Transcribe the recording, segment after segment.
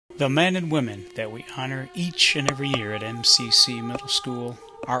The men and women that we honor each and every year at MCC Middle School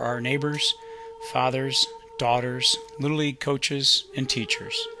are our neighbors, fathers, daughters, Little League coaches, and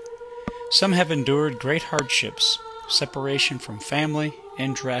teachers. Some have endured great hardships, separation from family,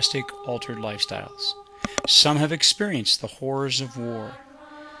 and drastic altered lifestyles. Some have experienced the horrors of war.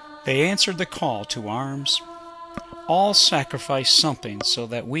 They answered the call to arms. All sacrificed something so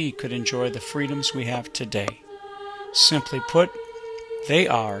that we could enjoy the freedoms we have today. Simply put, they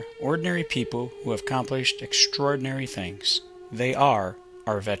are ordinary people who have accomplished extraordinary things. They are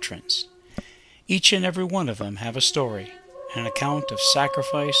our veterans. Each and every one of them have a story, an account of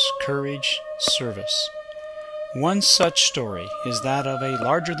sacrifice, courage, service. One such story is that of a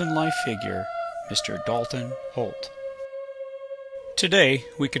larger-than-life figure, Mr. Dalton Holt. Today,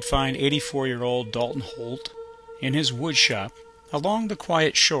 we could find 84-year-old Dalton Holt in his wood shop along the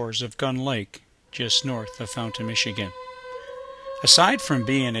quiet shores of Gun Lake, just north of Fountain, Michigan. Aside from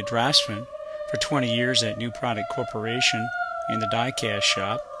being a draftsman for 20 years at New Product Corporation in the die-cast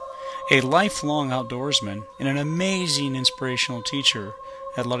shop, a lifelong outdoorsman, and an amazing inspirational teacher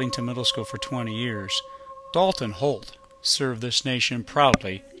at Ludington Middle School for 20 years, Dalton Holt served this nation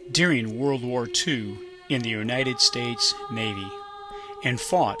proudly during World War II in the United States Navy and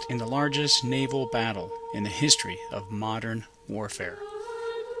fought in the largest naval battle in the history of modern warfare.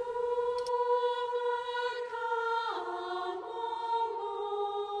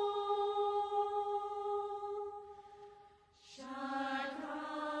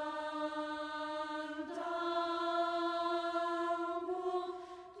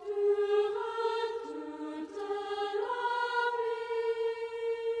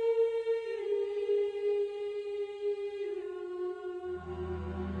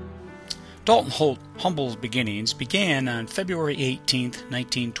 Dalton Holt's humble beginnings began on February 18,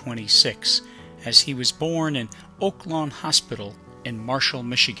 1926, as he was born in Oak Lawn Hospital in Marshall,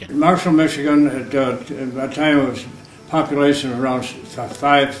 Michigan. Marshall, Michigan, at that time it was population of around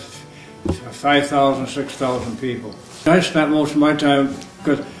 5,000, 6,000 people. I spent most of my time,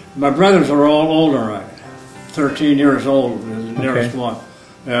 because my brothers are all older, right? 13 years old, the nearest one.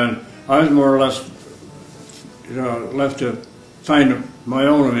 And I was more or less left to find my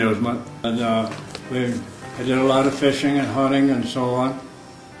own amusement. And I did a lot of fishing and hunting and so on.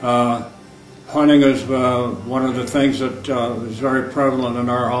 Hunting is one of the things that is very prevalent in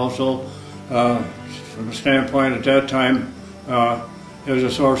our household. From the standpoint at that time, it was a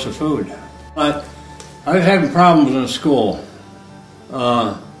source of food. I was having problems in school.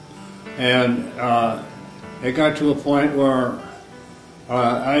 And it got to a point where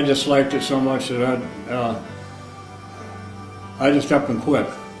I disliked it so much that I just up and quit.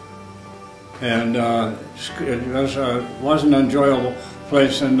 And it wasn't an enjoyable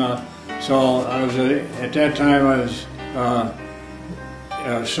place, and so I was at that time I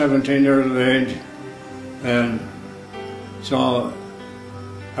was 17 years of age, and so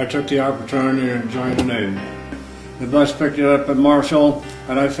I took the opportunity to join the Navy. The bus picked it up at Marshall,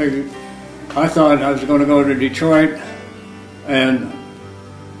 and I thought I was going to go to Detroit and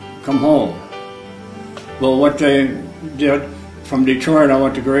come home. Well, what they did, from Detroit I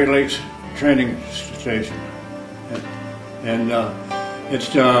went to Great Lakes Training Station, and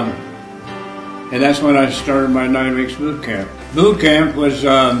that's when I started my 9 weeks boot camp. Boot camp was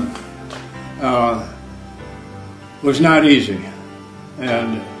not easy,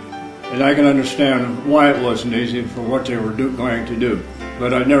 and I can understand why it wasn't easy for what they were going to do.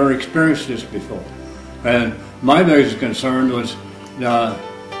 But I'd never experienced this before, and my biggest concern was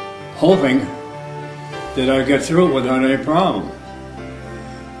hoping that I'd get through it without any problem.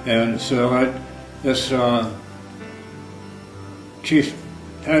 And so this chief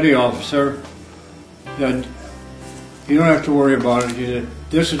petty officer said, "You don't have to worry about it." He said,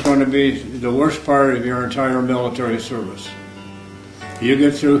 "This is going to be the worst part of your entire military service. You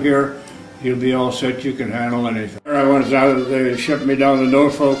get through here, you'll be all set, you can handle anything." I went out, they shipped me down to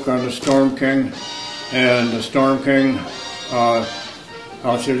Norfolk on the Storm King, and the Storm King out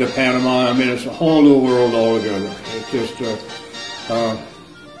through to Panama. I mean, it's a whole new world altogether. It's just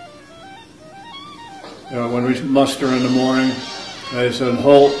when we muster in the morning, I said,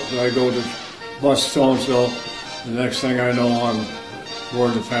 "Holt," I go to bus so-and-so, the next thing I know, I'm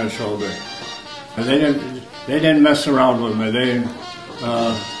aboard the Fan Show Day. And they didn't mess around with me.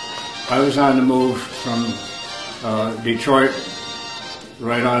 I was on the move from Detroit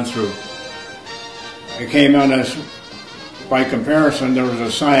right on through. I came on this, by comparison, there was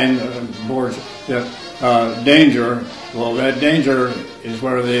a sign board that danger. Well, that danger is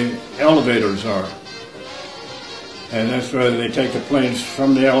where the elevators are. And that's where they take the planes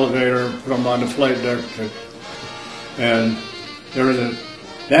from the elevator, put them on the flight deck. And there was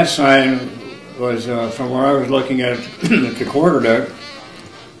that sign was, from where I was looking at the quarterdeck,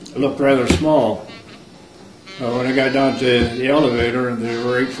 it looked rather small. When I got down to the elevator, there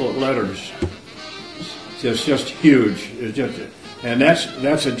were 8-foot letters. It's just huge. It's just, and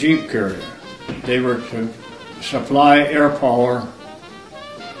that's a Jeep carrier. They were to supply air power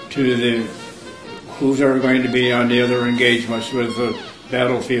to the who's ever going to be on the other engagements with the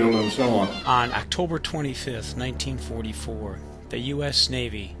battlefield and so on. On October 25th, 1944, the U.S.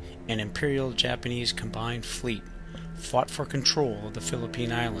 Navy and Imperial Japanese Combined Fleet fought for control of the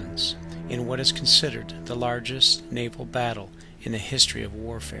Philippine Islands in what is considered the largest naval battle in the history of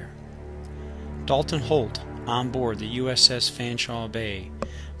warfare. Dalton Holt, on board the USS Fanshawe Bay,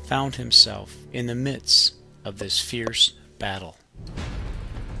 found himself in the midst of this fierce battle.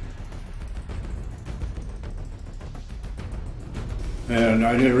 And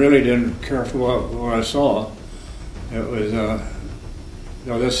I really didn't care for what I saw. It was,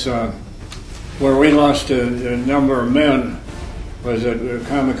 where we lost a number of men was a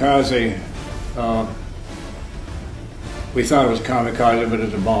kamikaze. We thought it was a kamikaze, but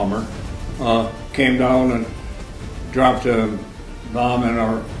it's a bomber. Came down and dropped a bomb in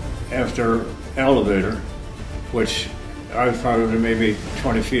our after elevator, which I was probably maybe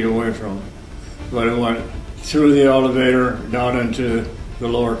 20 feet away from. But it went through the elevator down into the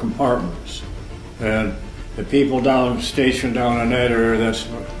lower compartments. And the people stationed down in that area,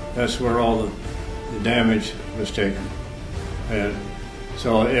 that's where all the damage was taken. And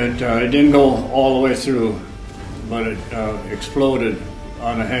so it didn't go all the way through, but it exploded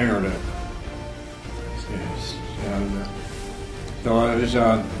on the hangar deck. And so it was,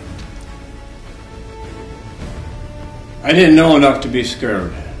 I didn't know enough to be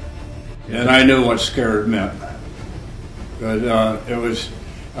scared. And I knew what scared meant. But it was,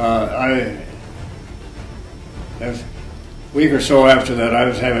 a week or so after that, I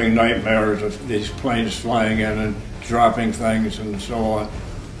was having nightmares of these planes flying in and dropping things and so on.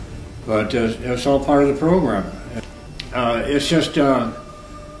 But it's all part of the program. It's just, they're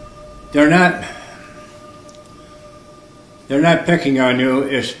not picking on you.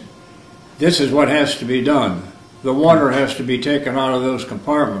 This is what has to be done. The water has to be taken out of those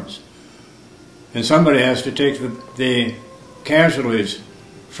compartments. And somebody has to take the casualties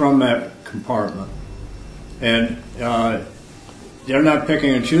from that compartment. And they're not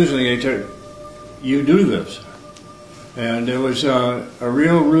picking and choosing. You do this. And it was a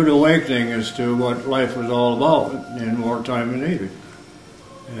real rude awakening as to what life was all about in wartime and Navy.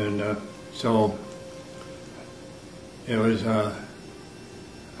 And so it was, I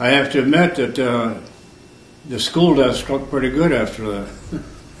have to admit that the school desk looked pretty good after that.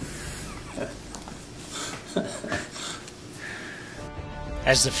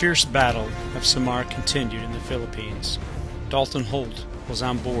 As the fierce battle of Samar continued in the Philippines, Dalton Holt was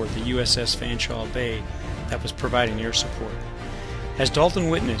on board the USS Fanshawe Bay that was providing air support. As Dalton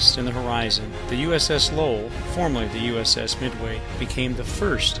witnessed in the horizon, the USS Lowell, formerly the USS Midway, became the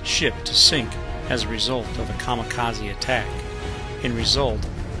first ship to sink as a result of a kamikaze attack. In result,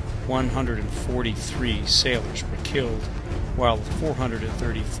 143 sailors were killed, while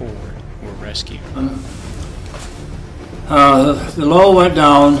 434 were rescued. The Lowell went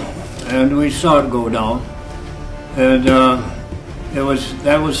down, and we saw it go down, and that was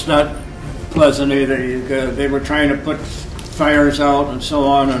not pleasant either. They were trying to put fires out and so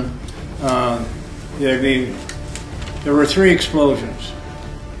on, and there were 3 explosions.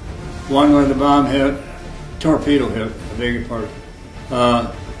 One where the bomb hit, torpedo hit, I beg your pardon,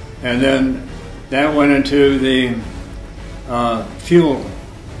 and then that went into the fuel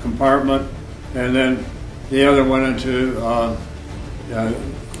compartment, and then the other went into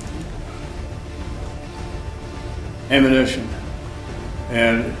ammunition.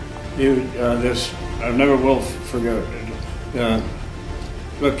 And this, I never will forget,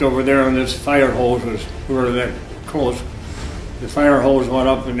 looked over there and this fire hose was, we were that close. The fire hose went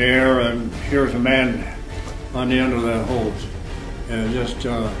up in the air and here's a man on the end of that hose. And just,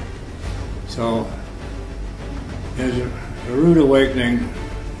 so, it was a rude awakening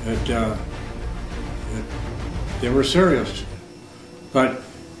that they were serious. But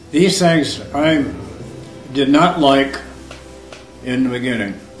these things I did not like in the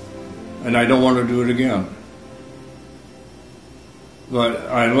beginning, and I don't want to do it again. But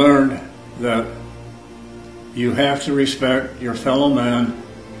I learned that you have to respect your fellow man,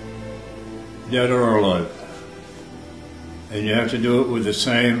 dead or alive. And you have to do it with the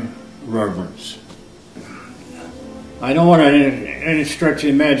same reverence. I don't want to, in any stretch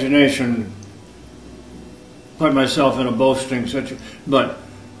of imagination, put myself in a boasting situation, but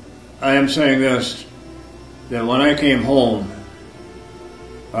I am saying this, that when I came home,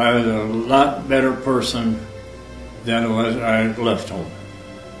 I was a lot better person than I left home.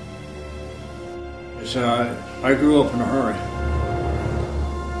 I grew up in a hurry.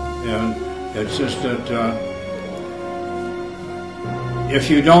 And it's just that if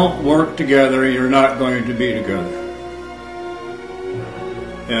you don't work together, you're not going to be together.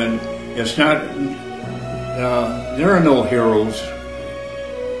 And it's not, there are no heroes.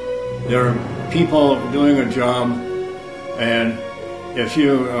 There are people doing a job, and if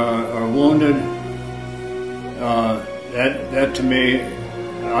you are wounded, that to me,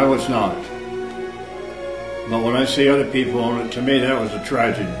 I was not. But when I see other people, to me that was a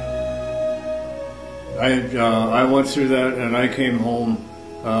tragedy. I went through that, and I came home,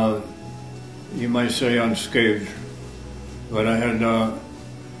 you might say, unscathed. But I had,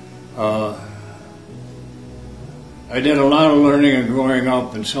 I did a lot of learning and growing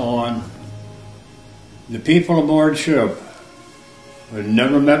up and so on. The people aboard ship I'd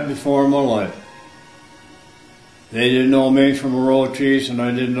never met before in my life. They didn't know me from a row of cheese, and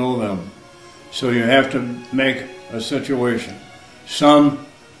I didn't know them. So you have to make a situation. Some,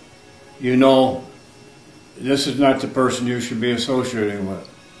 you know, this is not the person you should be associating with.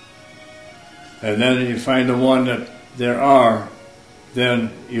 And then you find the one that there are,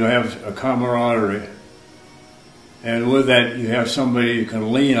 then you have a camaraderie. And with that, you have somebody you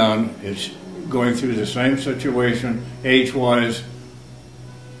can lean on. It's going through the same situation, age-wise.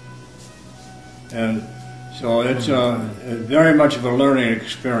 And so it's very much of a learning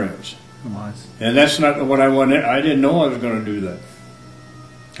experience. Nice. And that's not what I wanted. I didn't know I was going to do that.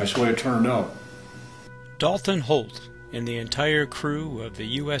 That's the way it turned out. Dalton Holt and the entire crew of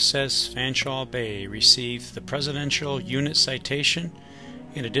the USS Fanshawe Bay received the Presidential Unit Citation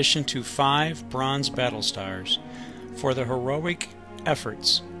in addition to 5 Bronze Battle Stars for their heroic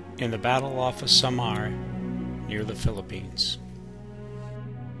efforts in the Battle off of Samar near the Philippines.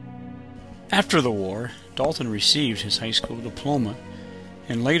 After the war, Dalton received his high school diploma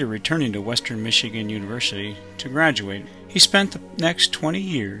and later returning to Western Michigan University to graduate. He spent the next 20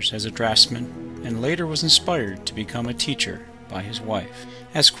 years as a draftsman and later was inspired to become a teacher by his wife.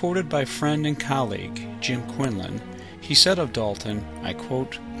 As quoted by friend and colleague Jim Quinlan, he said of Dalton, I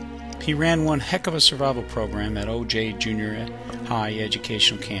quote, "He ran one heck of a survival program at OJ Junior High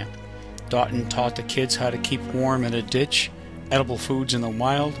Educational Camp. Dalton taught the kids how to keep warm in a ditch, edible foods in the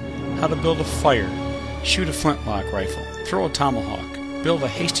wild, how to build a fire, shoot a flintlock rifle, throw a tomahawk, build a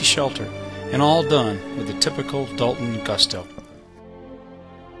hasty shelter, and all done with the typical Dalton gusto."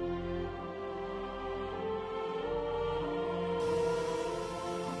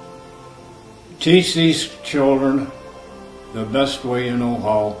 Teach these children the best way you know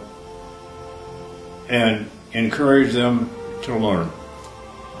how, and encourage them to learn.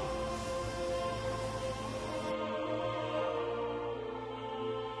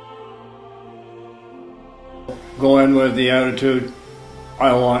 Go in with the attitude,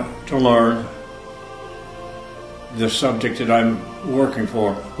 I want to learn the subject that I'm working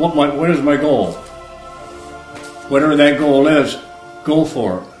for. What is my goal? Whatever that goal is, go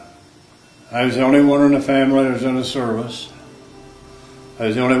for it. I was the only one in the family that was in the service. I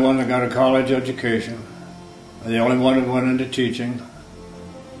was the only one that got a college education. I was the only one that went into teaching.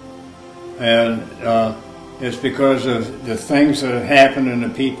 And it's because of the things that have happened and the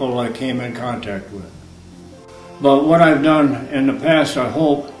people I came in contact with. But what I've done in the past, I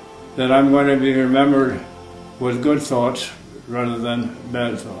hope that I'm going to be remembered with good thoughts rather than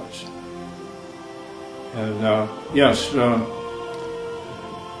bad thoughts. And yes,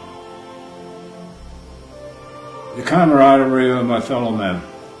 the camaraderie of my fellow men.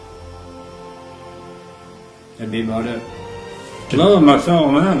 That'd be about it. Loving my fellow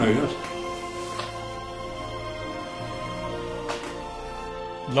man, I guess.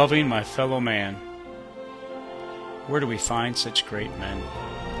 Loving my fellow man. Where do we find such great men?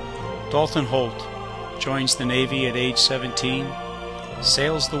 Dalton Holt joins the Navy at age 17,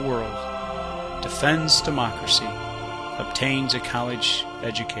 sails the world, defends democracy, obtains a college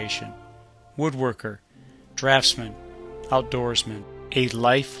education, woodworker, draftsman, outdoorsman, a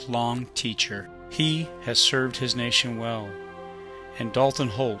lifelong teacher. He has served his nation well, and Dalton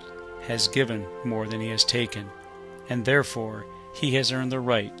Holt has given more than he has taken, and therefore he has earned the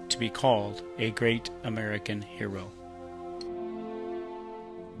right to be called a great American hero.